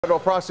Federal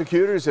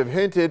prosecutors have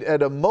hinted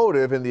at a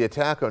motive in the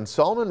attack on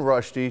Salman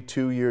Rushdie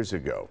 2 years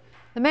ago.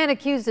 The man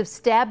accused of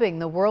stabbing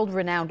the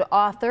world-renowned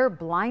author,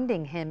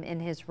 blinding him in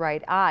his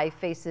right eye,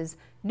 faces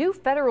new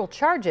federal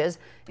charges,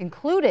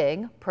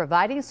 including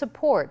providing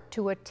support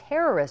to a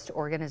terrorist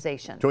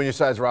organization. Join Your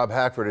Side's Rob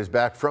Hackford is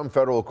back from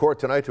federal court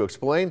tonight to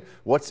explain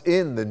what's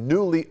in the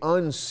newly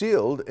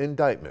unsealed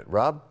indictment.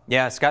 Rob?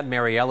 Yeah, Scott and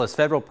Mary Ellis.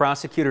 Federal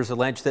prosecutors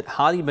allege that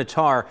Hadi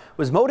Matar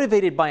was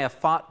motivated by a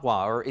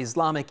fatwa or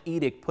Islamic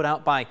edict put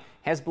out by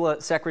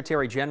Hezbollah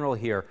Secretary General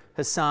here,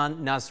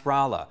 Hassan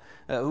Nasrallah,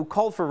 who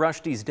called for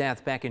Rushdie's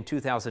death back in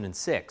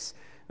 2006.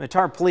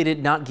 Matar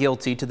pleaded not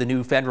guilty to the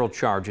new federal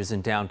charges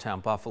in downtown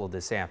Buffalo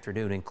this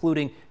afternoon,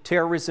 including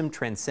terrorism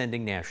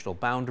transcending national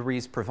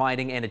boundaries,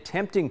 providing and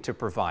attempting to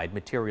provide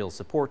material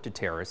support to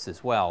terrorists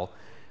as well.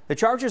 The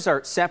charges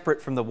are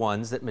separate from the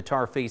ones that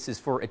Matar faces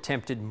for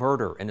attempted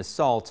murder and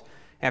assault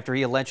after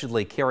he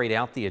allegedly carried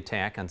out the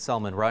attack on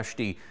Salman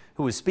Rushdie,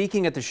 who was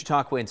speaking at the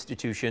Chautauqua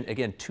Institution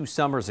again 2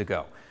 summers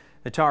ago.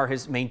 Matar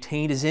has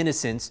maintained his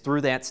innocence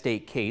through that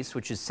state case,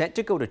 which is set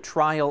to go to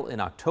trial in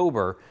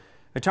October.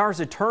 Matar's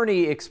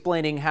attorney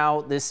explaining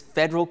how this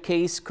federal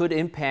case could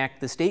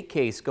impact the state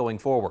case going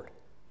forward.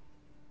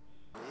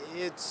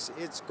 It's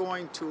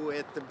going to,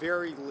 at the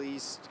very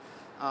least,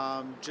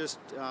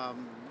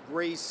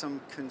 raise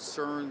some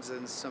concerns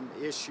and some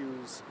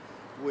issues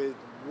with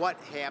what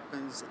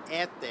happens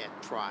at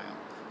that trial.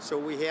 So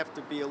we have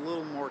to be a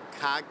little more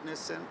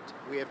cognizant.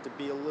 We have to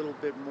be a little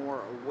bit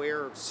more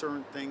aware of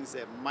certain things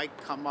that might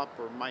come up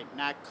or might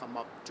not come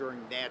up during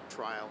that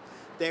trial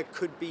that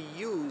could be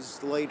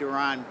used later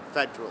on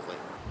federally.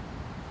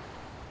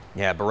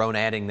 Yeah, Barone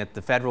adding that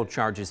the federal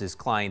charges his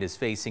client is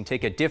facing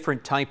take a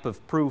different type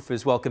of proof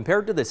as well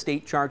compared to the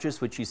state charges,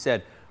 which he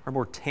said are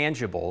more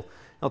tangible.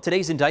 Now,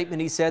 today's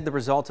indictment, he said, the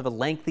result of a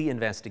lengthy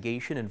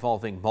investigation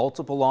involving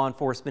multiple law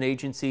enforcement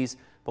agencies,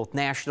 both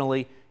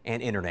nationally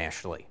and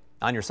internationally.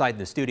 On Your Side in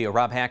the studio,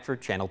 Rob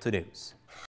Hackford, Channel 2 News.